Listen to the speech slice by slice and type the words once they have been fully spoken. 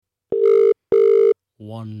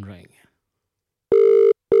One ring.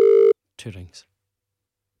 Two rings.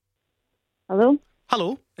 Hello?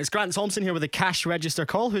 Hello, it's Grant Thompson here with a cash register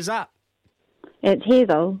call. Who's that? It's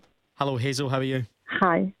Hazel. Hello, Hazel. How are you?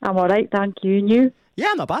 Hi, I'm alright, thank you. And you? Yeah,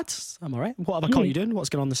 I'm not bad. I'm all right. What have I caught you doing? What's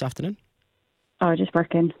going on this afternoon? Oh, just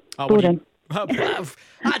working. Oh, what do Boring.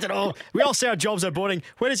 I don't know. We all say our jobs are boring.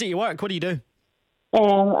 Where is it you work? What do you do? I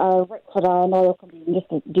work for an oil company and just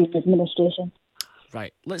do administration.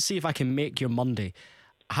 Right. Let's see if I can make your Monday.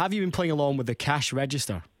 Have you been playing along with the cash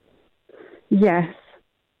register? Yes.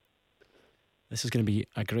 This is going to be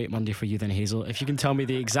a great Monday for you then, Hazel. If you can tell me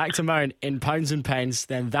the exact amount in pounds and pence,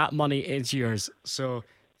 then that money is yours. So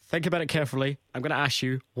think about it carefully. I'm going to ask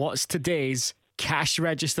you, what's today's cash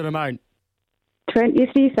register amount?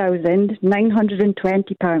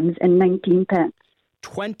 £23,920 and 19 pence.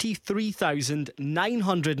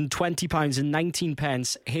 £23,920 and 19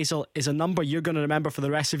 pence, Hazel, is a number you're going to remember for the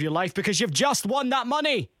rest of your life because you've just won that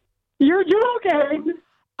money. You're joking.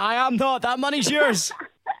 I am not. That money's yours.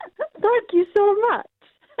 Thank you so much.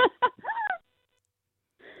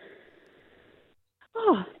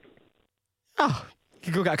 Oh, you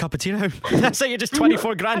can go get a cup of tea now. That's it, you're just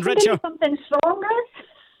 24 grand I richer. need something stronger.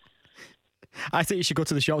 I think you should go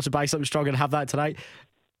to the shops to buy something stronger and have that tonight.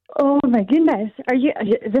 Oh my goodness.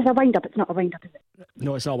 Is this a wind up? It's not a wind up, is it?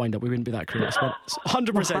 No, it's not a wind up. We wouldn't be that cruel. It's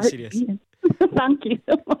 100% serious. Thank you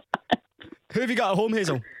so much. Who have you got at home,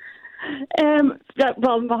 Hazel?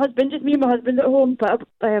 Well, my husband, just me and my husband at home, but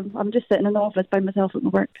I'm just sitting in the office by myself at my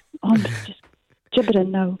work. Oh, I'm just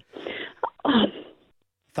gibbering now. Oh.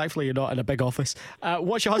 Thankfully, you're not in a big office.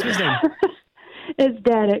 What's your husband's name? It's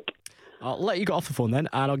Derek. I'll let you get off the phone then,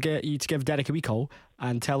 and I'll get you to give Derek a wee call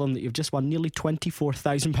and tell him that you've just won nearly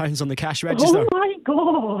 £24,000 on the cash register. Oh my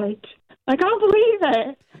God. I can't believe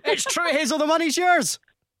it. It's true, Hazel, the money's yours.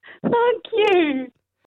 Thank you.